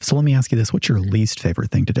So let me ask you this. What's your least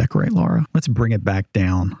favorite thing to decorate, Laura? Let's bring it back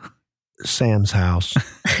down. Sam's house.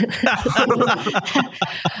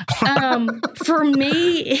 For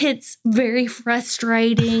me, it's very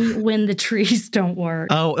frustrating when the trees don't work.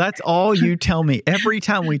 Oh, that's all you tell me. Every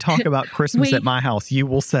time we talk about Christmas at my house, you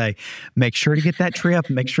will say, make sure to get that tree up.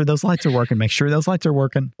 Make sure those lights are working. Make sure those lights are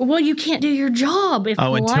working. Well, you can't do your job if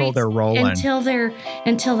the until lights, they're rolling.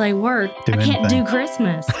 Until they work. Do I can't anything. do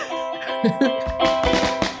Christmas.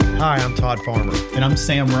 Hi, I'm Todd Farmer. And I'm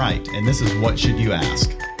Sam Wright, and this is What Should You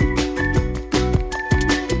Ask?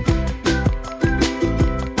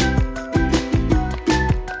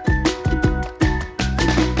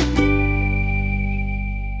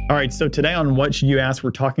 All right, so today on What Should You Ask,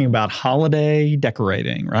 we're talking about holiday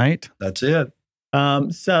decorating, right? That's it.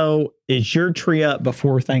 So is your tree up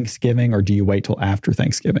before Thanksgiving, or do you wait till after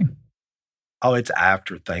Thanksgiving? Oh, it's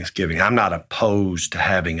after Thanksgiving. I'm not opposed to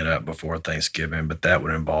having it up before Thanksgiving, but that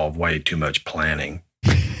would involve way too much planning.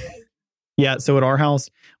 Yeah, so at our house,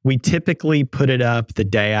 we typically put it up the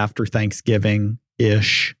day after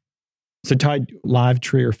Thanksgiving-ish. So Todd, live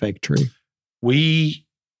tree or fake tree? We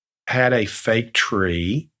had a fake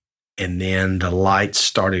tree, and then the lights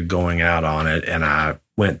started going out on it, and I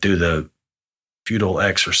went through the futile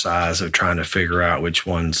exercise of trying to figure out which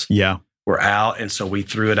ones were out. And so we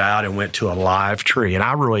threw it out and went to a live tree. And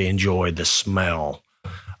I really enjoyed the smell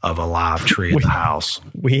of a live tree in the house.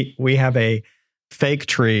 We have a fake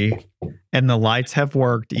tree, and the lights have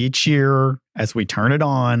worked each year as we turn it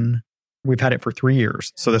on. We've had it for 3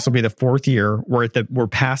 years. So this will be the 4th year. We're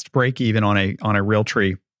past break even on a real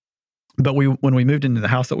tree. But when we moved into the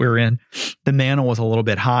house that we were in, the mantle was a little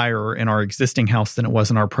bit higher in our existing house than it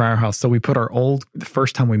was in our prior house. So we put the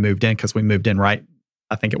first time we moved in, because we moved in right,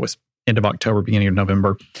 I think it was end of October, beginning of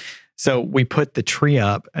November. So we put the tree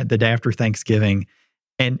up the day after Thanksgiving,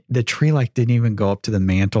 and the tree didn't even go up to the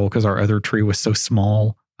mantle because our other tree was so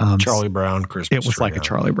small. Charlie Brown Christmas tree. It was like a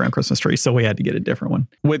Charlie Brown Christmas tree. So we had to get a different one.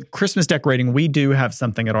 With Christmas decorating, we do have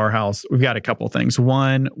something at our house. We've got a couple of things.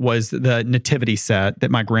 One was the nativity set that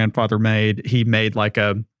my grandfather made. He made like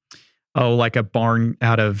a barn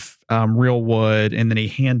out of real wood, and then he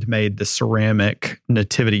handmade the ceramic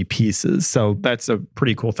nativity pieces. So that's a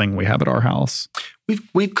pretty cool thing we have at our house.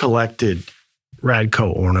 We've collected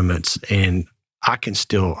Radco ornaments, and I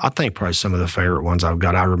think probably some of the favorite ones I've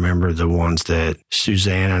got. I remember the ones that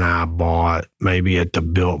Suzanne and I bought maybe at the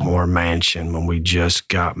Biltmore Mansion when we just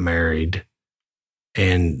got married,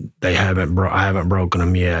 and I haven't broken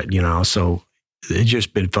them yet, so it's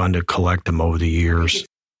just been fun to collect them over the years.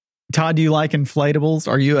 Todd, do you like inflatables?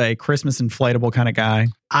 Are you a Christmas inflatable kind of guy?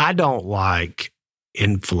 I don't like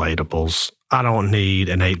inflatables. I don't need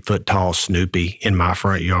an 8-foot tall Snoopy in my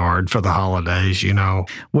front yard for the holidays,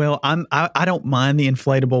 Well, I don't mind the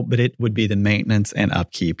inflatable, but it would be the maintenance and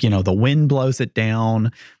upkeep. The wind blows it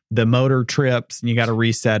down, the motor trips, and you got to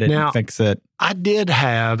reset it and fix it. I did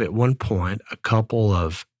have at one point a couple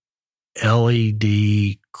of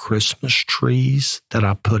LED Christmas trees that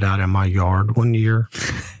I put out in my yard one year.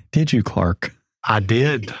 Did you, Clark? I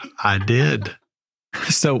did.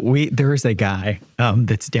 So there is a guy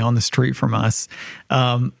that's down the street from us,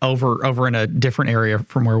 over in a different area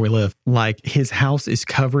from where we live. Like, his house is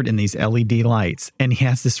covered in these LED lights, and he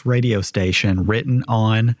has this radio station written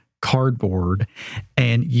on cardboard,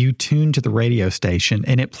 and you tune to the radio station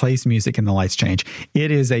and it plays music and the lights change.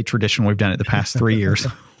 It is a tradition. We've done it the past 3 years.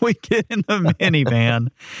 We get in the minivan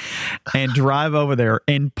and drive over there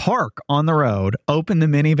and park on the road, open the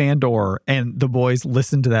minivan door, and the boys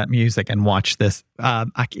listen to that music and watch this.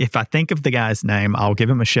 If I think of the guy's name, I'll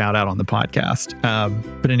give him a shout out on the podcast.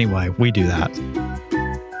 But anyway, we do that.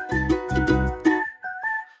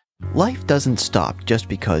 Life doesn't stop just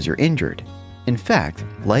because you're injured. In fact,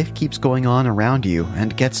 life keeps going on around you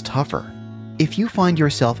and gets tougher. If you find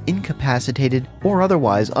yourself incapacitated or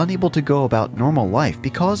otherwise unable to go about normal life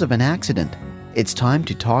because of an accident, it's time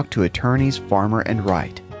to talk to attorneys Farmer and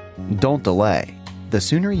Wright. Don't delay. The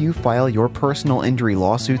sooner you file your personal injury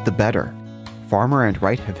lawsuit, the better. Farmer and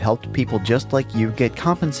Wright have helped people just like you get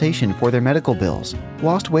compensation for their medical bills,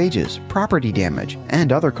 lost wages, property damage,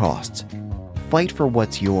 and other costs. Fight for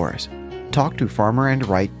what's yours. Talk to Farmer and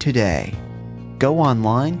Wright today. Go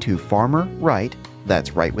online to farmerwright,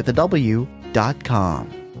 that's right with a W.com.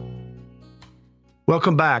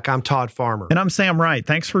 Welcome back. I'm Todd Farmer. And I'm Sam Wright.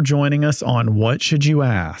 Thanks for joining us on What Should You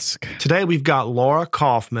Ask? Today we've got Laura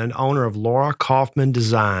Kaufman, owner of Laura Kaufman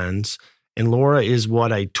Designs. And Laura is a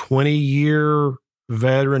 20-year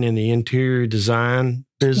veteran in the interior design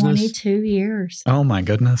business? 22 years. Oh, my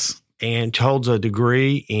goodness. And holds a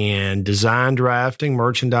degree in design drafting,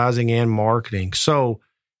 merchandising, and marketing. So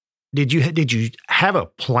Did you have a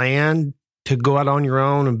plan to go out on your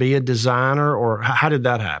own and be a designer, or how did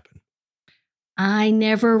that happen? I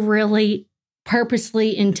never really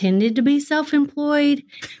purposely intended to be self-employed.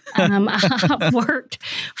 I worked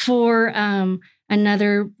for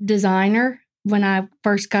another designer. When I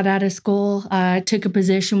first got out of school, I took a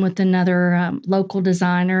position with another local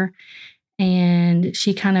designer, and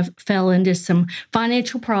she kind of fell into some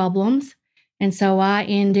financial problems. And so I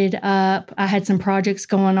had some projects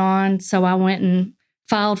going on. So I went and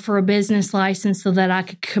filed for a business license so that I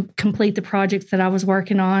could complete the projects that I was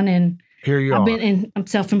working on. And here you are. I'm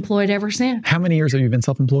self-employed ever since. How many years have you been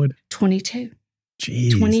self-employed? 22.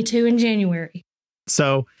 Jeez. 22 in January.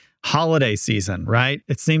 So holiday season, right?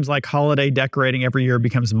 It seems like holiday decorating every year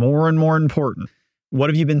becomes more and more important. What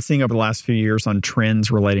have you been seeing over the last few years on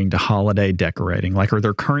trends relating to holiday decorating? Like, are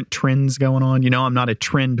there current trends going on? I'm not a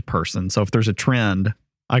trend person. So if there's a trend,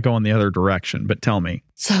 I go in the other direction. But tell me.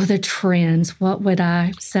 So the trends, what would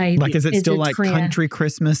I say? Like, is it still like trend? Country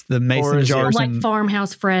Christmas, the mason jars? Like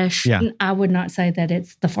farmhouse fresh? Yeah. I would not say that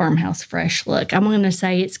it's the farmhouse fresh look. I'm going to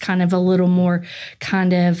say it's kind of a little more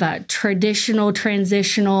kind of traditional,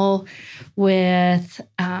 transitional with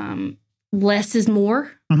less is more.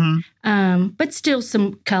 Mm-hmm. But still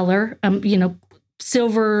some color,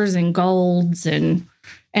 silvers and golds. And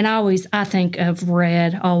I think of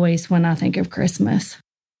red always when I think of Christmas.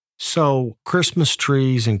 So Christmas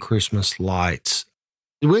trees and Christmas lights.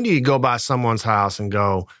 When do you go by someone's house and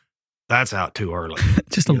go, that's out too early?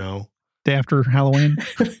 Just day after Halloween?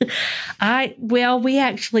 We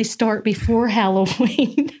actually start before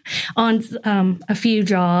Halloween on a few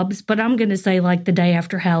jobs, but I'm going to say like the day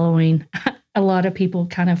after Halloween. A lot of people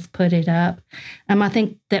kind of put it up. I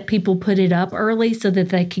think that people put it up early so that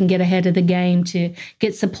they can get ahead of the game to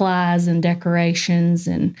get supplies and decorations.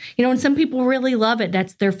 And, and some people really love it.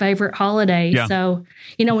 That's their favorite holiday. Yeah. So,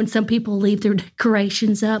 and some people leave their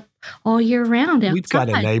decorations up all year round outside. We've got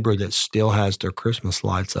a neighbor that still has their Christmas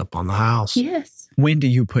lights up on the house. Yes. When do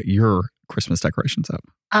you put your Christmas decorations up?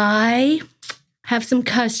 I have some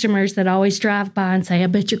customers that always drive by and say, I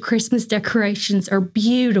bet your Christmas decorations are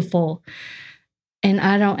beautiful. And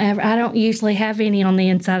I don't usually have any on the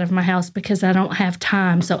inside of my house because I don't have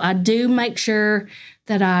time. So I do make sure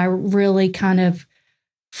that I really kind of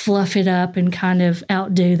fluff it up and kind of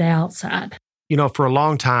outdo the outside. For a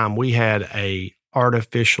long time, we had a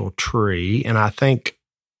artificial tree, and I think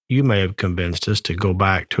you may have convinced us to go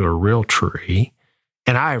back to a real tree.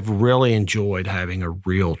 And I have really enjoyed having a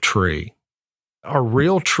real tree. Are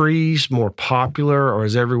real trees more popular, or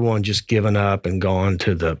has everyone just given up and gone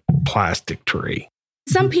to the plastic tree?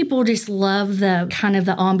 Some people just love the kind of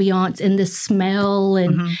the ambiance and the smell.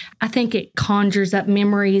 And I think it conjures up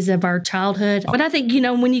memories of our childhood. But I think,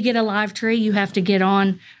 when you get a live tree, you have to get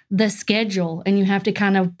on the schedule and you have to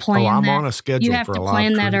kind of plan I'm on a schedule. You have to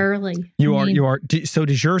plan that early. You are. So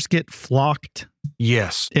does yours get flocked?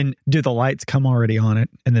 Yes. And do the lights come already on it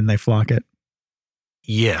and then they flock it?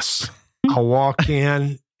 Yes. I walk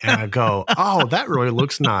in and I go, oh, that really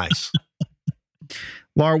looks nice.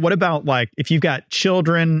 Laura, what about if you've got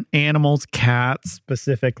children, animals, cats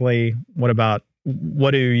specifically,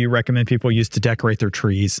 what do you recommend people use to decorate their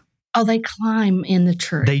trees? Oh, they climb in the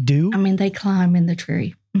tree. They do? They climb in the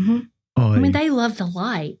tree. Mm-hmm. They love the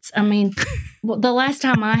lights. The last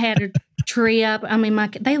time I had a tree up,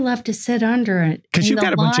 they love to sit under it. Because you've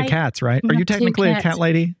got a bunch of cats, right? Are you technically a cat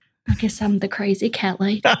lady? I guess I'm the crazy cat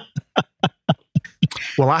lady.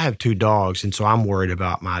 Well, I have 2 dogs, and so I'm worried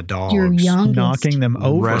about my dogs. Your youngest. Knocking them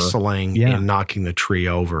over. Wrestling and knocking the tree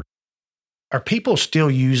over. Are people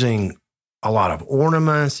still using a lot of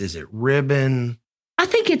ornaments? Is it ribbon? I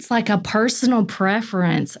think it's like a personal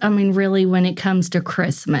preference. Really, when it comes to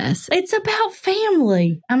Christmas, it's about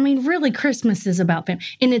family. Really, Christmas is about family,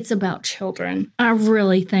 and it's about children. I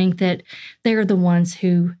really think that they're the ones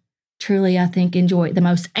who truly, I think, enjoy it the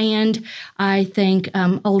most. And I think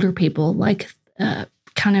older people,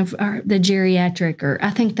 kind of the geriatric, I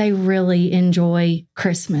think they really enjoy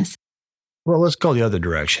Christmas. Well, let's go the other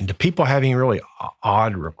direction. Do people have any really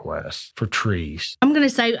odd requests for trees? I'm going to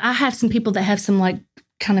say I have some people that have some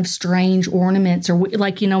kind of strange ornaments, or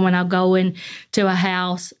when I go into a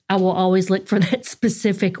house, I will always look for that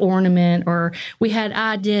specific ornament. Or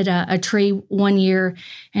I did a tree one year,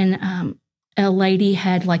 and a lady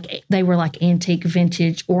had they were antique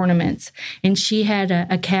vintage ornaments, and she had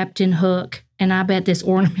a captain hook and I bet this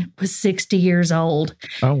ornament was 60 years old.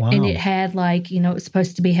 Oh, wow. And it had like, it was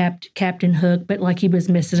supposed to be Captain Hook, but like he was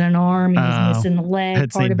missing an arm, he was missing a leg.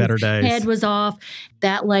 Had Part seen of better his days. head was off.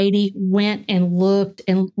 That lady went and looked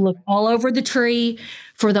all over the tree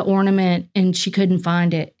for the ornament, and she couldn't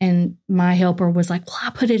find it. And my helper was like, well,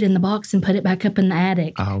 I put it in the box and put it back up in the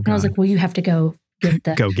attic. Oh, and I was God. like, well, you have to go get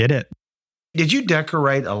that. Go get it. Did you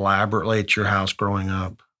decorate elaborately at your house growing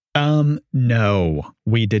up? No,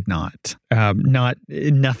 we did not.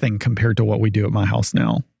 Nothing compared to what we do at my house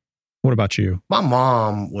now. What about you? My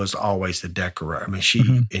mom was always the decorator. I mean, she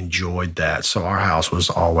Mhm. enjoyed that. So our house was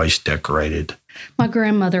always decorated. My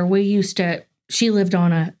grandmother, she lived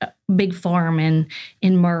on a big farm in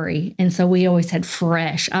Murray. And so we always had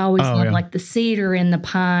fresh. I always loved like the cedar and the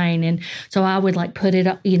pine. And so I would like put it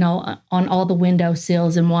up, on all the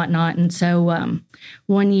windowsills and whatnot. And so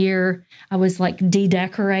one year I was like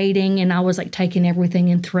de-decorating, and I was like taking everything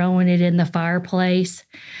and throwing it in the fireplace.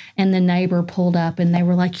 And the neighbor pulled up and they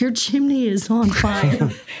were like, your chimney is on fire.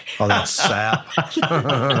 Oh, that's sap.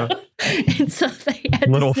 And so they had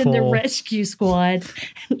Little to send the fool. rescue squad.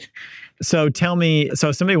 So tell me, if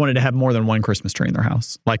somebody wanted to have more than one Christmas tree in their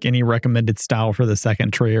house, like any recommended style for the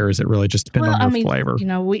second tree, or is it really just depend on your flavor?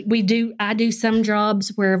 I do some jobs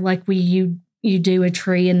where like you do a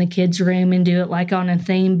tree in the kids' room and do it like on a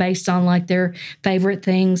theme based on like their favorite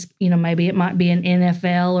things. Maybe it might be an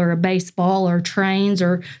NFL or a baseball or trains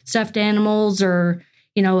or stuffed animals or,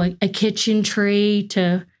 a kitchen tree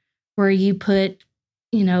to where you put,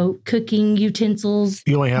 cooking utensils.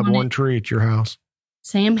 You only have on one it. tree at your house?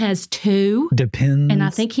 Sam has 2. Depends. And I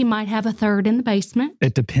think he might have a 3rd in the basement.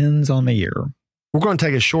 it depends on the year. We're going to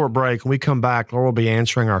take a short break. When we come back, Laura will be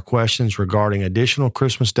answering our questions regarding additional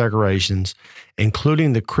Christmas decorations,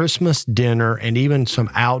 including the Christmas dinner and even some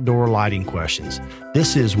outdoor lighting questions.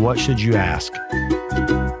 This is What Should You Ask?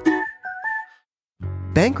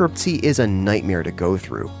 Bankruptcy is a nightmare to go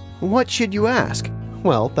through. What should you ask?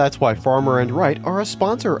 Well, that's why Farmer & Wright are a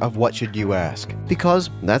sponsor of What Should You Ask? Because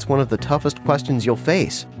that's one of the toughest questions you'll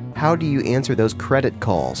face. How do you answer those credit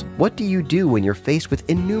calls? What do you do when you're faced with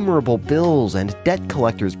innumerable bills and debt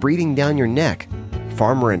collectors breathing down your neck?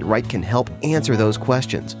 Farmer & Wright can help answer those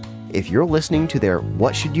questions. If you're listening to their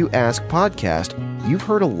What Should You Ask podcast, you've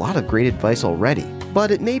heard a lot of great advice already, but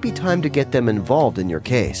it may be time to get them involved in your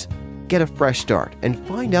case. Get a fresh start and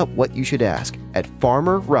find out what you should ask at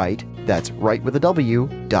FarmerWright, that's right with a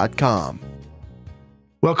W.com.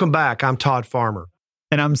 Welcome back. I'm Todd Farmer.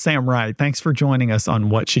 And I'm Sam Wright. Thanks for joining us on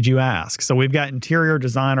What Should You Ask? So we've got interior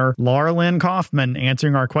designer Laura Lynn Kaufman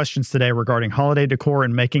answering our questions today regarding holiday decor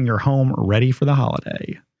and making your home ready for the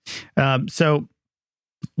holiday. So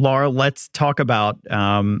Laura, let's talk about,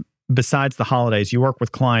 besides the holidays, you work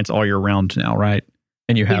with clients all year round now, right?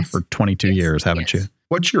 And you have Yes. for 22 years, haven't you?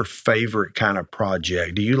 What's your favorite kind of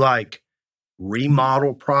project? Do you like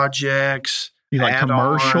remodel projects? You like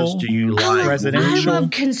add-ons? commercial? Do you I like love- residential? I love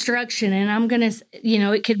construction, and I'm going to,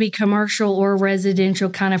 it could be commercial or residential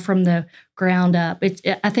kind of from the ground up.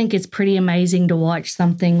 I think it's pretty amazing to watch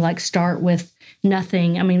something like start with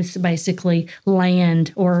nothing. I mean, it's basically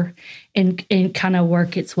land and kind of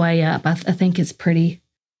work its way up. I think it's pretty.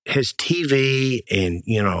 Has TV and,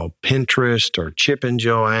 Pinterest or Chip and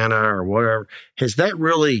Joanna or whatever, has that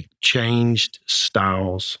really changed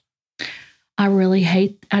styles?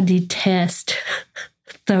 I detest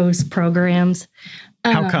those programs.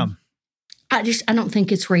 How come? I don't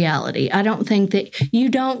think it's reality. I don't think that you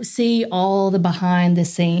don't see all the behind the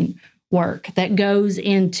scene work that goes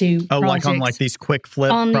into Oh, like on projects. like these quick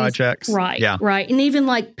flip On these- projects? Right, Yeah. right. And even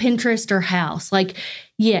like Pinterest or House. Like,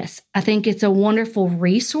 yes, I think it's a wonderful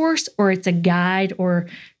resource or it's a guide or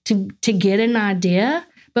to get an idea.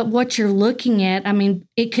 But what you're looking at, I mean,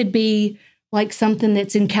 it could be like something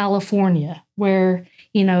that's in California where,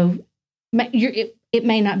 it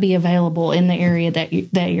may not be available in the area that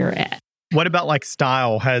you're at. What about like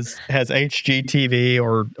style? Has HGTV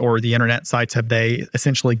or the internet sites, have they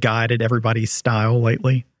essentially guided everybody's style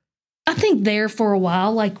lately? I think there for a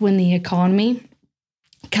while, like when the economy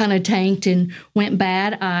kind of tanked and went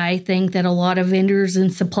bad, I think that a lot of vendors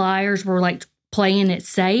and suppliers were like playing it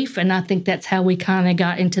safe. And I think that's how we kind of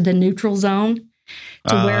got into the neutral zone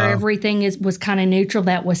to where everything was kind of neutral.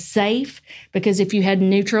 That was safe because if you had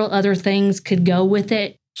neutral, other things could go with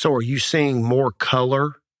it. So are you seeing more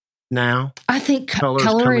color now? I think Color's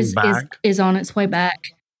color coming is back? on its way back.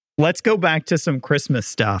 Let's go back to some Christmas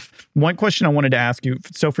stuff. One question I wanted to ask you,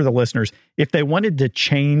 so for the listeners, if they wanted to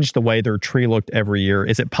change the way their tree looked every year,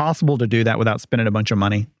 is it possible to do that without spending a bunch of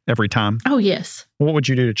money every time? Oh, yes. What would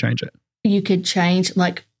you do to change it? You could change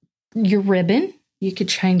like your ribbon. You could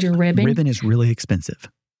change your ribbon. Ribbon is really expensive.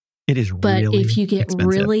 It is But really if you get expensive.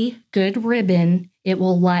 really good ribbon, it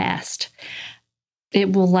will last.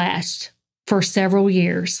 It will last for several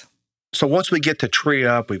years. So once we get the tree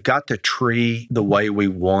up, we've got the tree the way we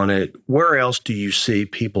want it. Where else do you see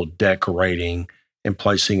people decorating and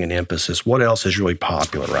placing an emphasis? What else is really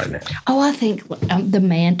popular right now? Oh, I think the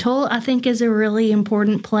mantle, I think, is a really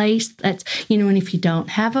important place. That's, and if you don't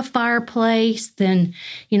have a fireplace, then,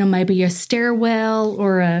 maybe a stairwell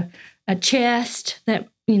or a chest that,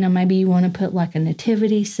 maybe you want to put like a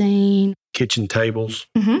nativity scene. Kitchen tables.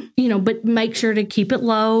 Mm-hmm. But make sure to keep it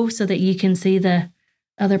low so that you can see the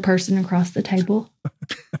other person across the table.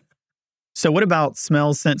 So what about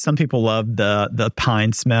smells? Some people love the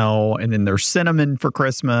pine smell, and then there's cinnamon for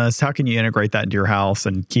Christmas. How can you integrate that into your house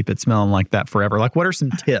and keep it smelling like that forever? Like, what are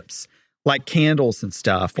some tips? Like candles and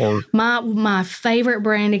stuff? Or my favorite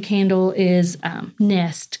brand of candle is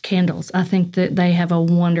Nest candles. I think that they have a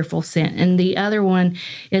wonderful scent. And the other one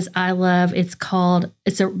is by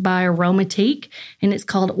Aromatique, and it's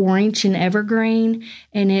called Orange and Evergreen.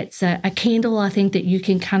 And it's a candle, I think, that you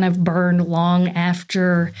can kind of burn long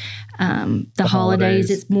after the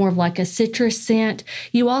holidays. It's more of like a citrus scent.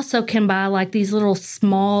 You also can buy like these little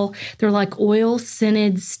small, they're like oil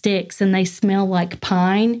scented sticks, and they smell like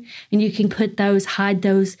pine. And you can hide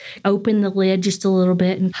those, open the lid just a little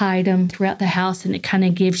bit and hide them throughout the house. And it kind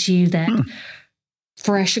of gives you that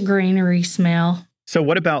fresh greenery smell. So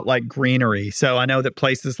what about like greenery? So I know that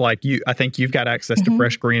places like I think you've got access to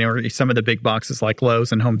fresh greenery. Some of the big boxes like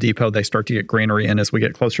Lowe's and Home Depot, they start to get greenery in as we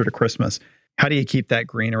get closer to Christmas. How do you keep that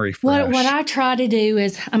greenery fresh? What I try to do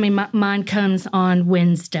is, mine comes on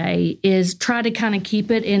Wednesday, is try to kind of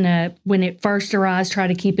keep it when it first arrives, try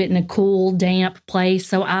to keep it in a cool, damp place.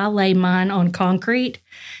 So I lay mine on concrete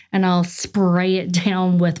and I'll spray it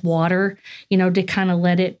down with water, to kind of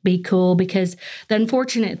let it be cool. Because the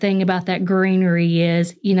unfortunate thing about that greenery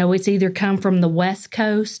is, it's either come from the West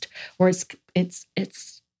Coast or it's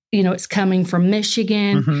coming from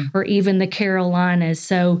Michigan or even the Carolinas.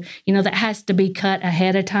 So, that has to be cut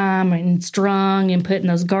ahead of time and strung and put in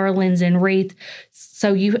those garlands and wreath.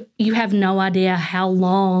 So you have no idea how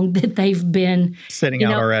long that they've been sitting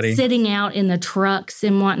out in the trucks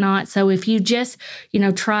and whatnot. So if you just,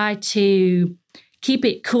 try to keep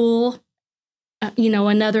it cool,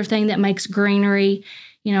 another thing that makes greenery,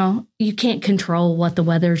 you can't control what the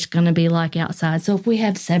weather's going to be like outside. So if we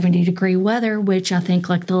have 70-degree weather, which I think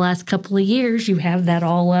like the last couple of years, you have that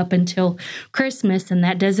all up until Christmas, and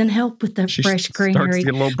that doesn't help with the fresh greenery. Starts to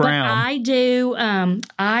get a little brown. But I do.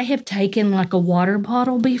 I have taken like a water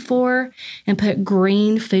bottle before and put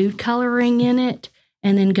green food coloring in it,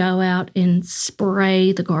 and then go out and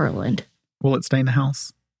spray the garland. Will it stay in the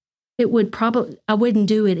house? It would probably, I wouldn't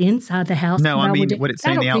do it inside the house. No, would it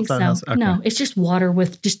stay in the outside of the house? Okay. No, it's just water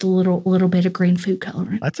with just a little bit of green food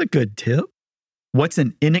coloring. That's a good tip. What's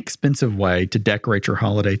an inexpensive way to decorate your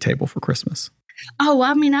holiday table for Christmas? Oh,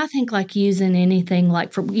 I think like using anything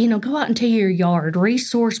like go out into your yard,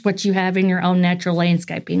 resource what you have in your own natural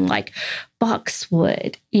landscaping, like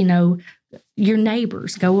boxwood, your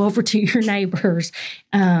neighbors, go over to your neighbors,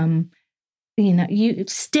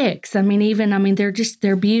 sticks.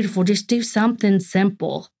 They're beautiful. Just do something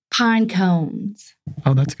simple. Pine cones.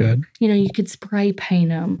 Oh, that's good. You could spray paint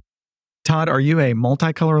them. Todd, are you a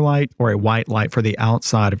multicolor light or a white light for the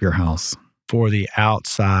outside of your house? For the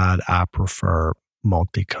outside, I prefer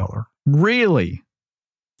multicolor. Really?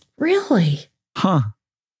 Really? Huh.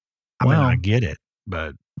 I get it,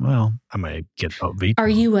 but I may get veto. Are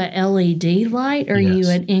you a LED light or are you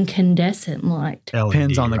an incandescent light? LED.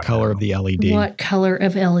 Depends on the color of the LED. What color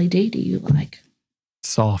of LED do you like?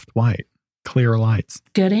 Soft white, clear lights.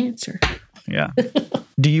 Good answer. Yeah.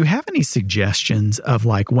 Do you have any suggestions of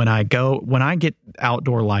like when I get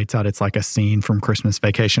outdoor lights out, it's like a scene from Christmas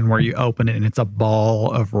Vacation where you open it and it's a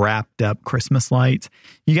ball of wrapped up Christmas lights.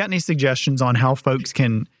 You got any suggestions on how folks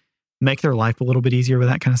can make their life a little bit easier with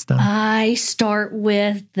that kind of stuff? I start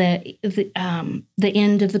with the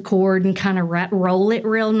end of the cord and kind of roll it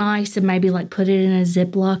real nice and maybe like put it in a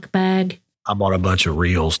Ziploc bag. I bought a bunch of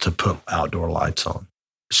reels to put outdoor lights on.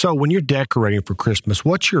 So when you're decorating for Christmas,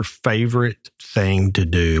 what's your favorite thing to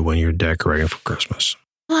do when you're decorating for Christmas?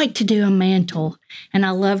 I like to do a mantle, and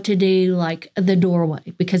I love to do like the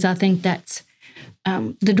doorway because I think that's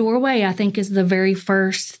the doorway, I think, is the very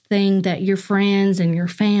first thing that your friends and your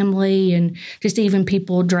family and just even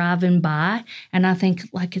people driving by. And I think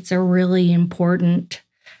like it's a really important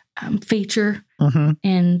feature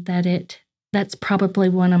and that's probably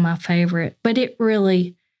one of my favorite. But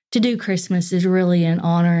to do Christmas is really an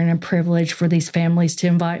honor and a privilege for these families to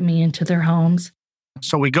invite me into their homes.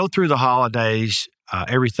 So we go through the holidays.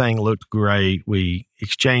 Everything looked great. We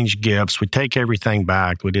exchanged gifts. We take everything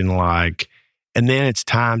back we didn't like. And then it's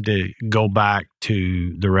time to go back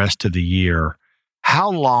to the rest of the year. How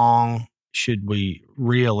long should we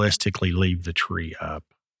realistically leave the tree up?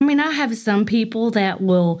 I mean, I have some people that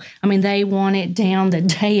they want it down the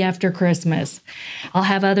day after Christmas. I'll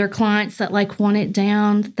have other clients that want it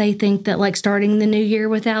down. They think that starting the new year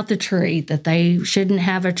without the tree, that they shouldn't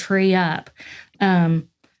have a tree up.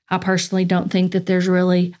 I personally don't think that there's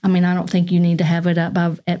really, I don't think you need to have it up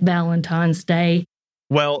at Valentine's Day.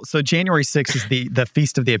 Well, so January 6th is the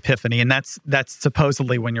Feast of the Epiphany, and that's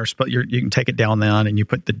supposedly when you can take it down then and you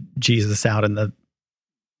put the Jesus out in the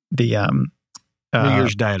New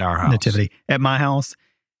Year's Day at our house. Nativity. At my house,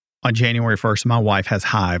 on January 1st, my wife has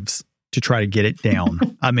hives to try to get it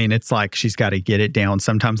down. It's like she's got to get it down.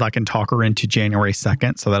 Sometimes I can talk her into January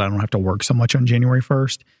 2nd so that I don't have to work so much on January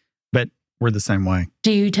 1st, but we're the same way.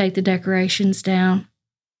 Do you take the decorations down?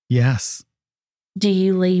 Yes. Do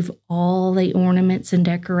you leave all the ornaments and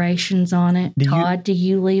decorations on it? Todd, do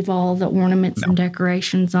you leave all the ornaments and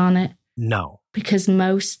decorations on it? No. Because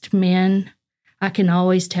most men, I can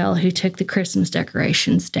always tell who took the Christmas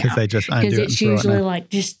decorations down. Because they just undo it. Because it's usually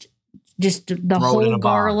just the whole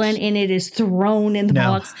garland, and it is thrown in the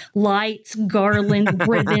box. Lights, garland,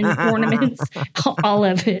 ribbon, ornaments, all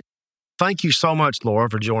of it. Thank you so much, Laura,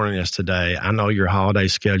 for joining us today. I know your holiday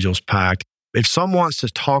schedule's packed. If someone wants to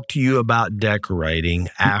talk to you about decorating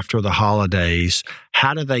after the holidays,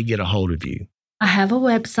 how do they get a hold of you? I have a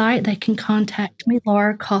website. They can contact me,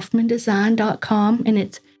 laurakaufmandesign.com, and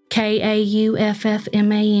it's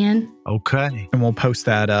KAUFFMAN. Okay. And we'll post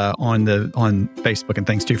that on Facebook and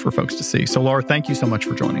things too for folks to see. So, Laura, thank you so much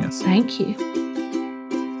for joining us. Thank you.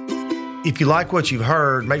 If you like what you've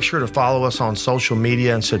heard, make sure to follow us on social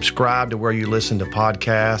media and subscribe to where you listen to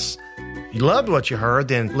podcasts. If you loved what you heard,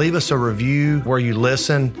 then leave us a review where you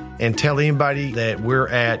listen and tell anybody that we're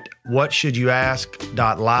at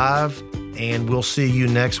whatshouldyouask.live, and we'll see you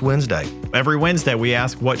next Wednesday. Every Wednesday, we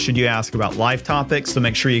ask, what should you ask about life topics? So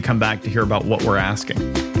make sure you come back to hear about what we're asking.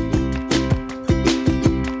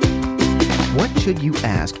 What Should You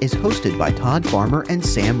Ask is hosted by Todd Farmer and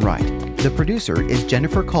Sam Wright. The producer is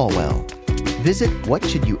Jennifer Caldwell. Visit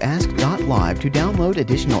whatshouldyouask.live to download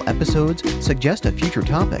additional episodes, suggest a future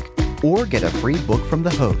topic, or get a free book from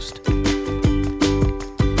the host.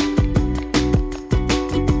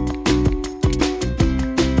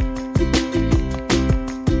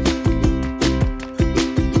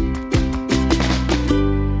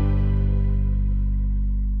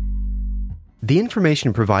 The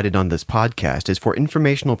information provided on this podcast is for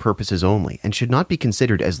informational purposes only and should not be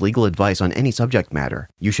considered as legal advice on any subject matter.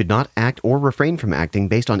 You should not act or refrain from acting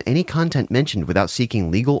based on any content mentioned without seeking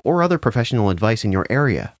legal or other professional advice in your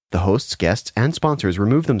area. The hosts, guests, and sponsors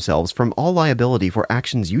remove themselves from all liability for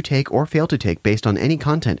actions you take or fail to take based on any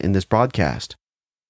content in this broadcast.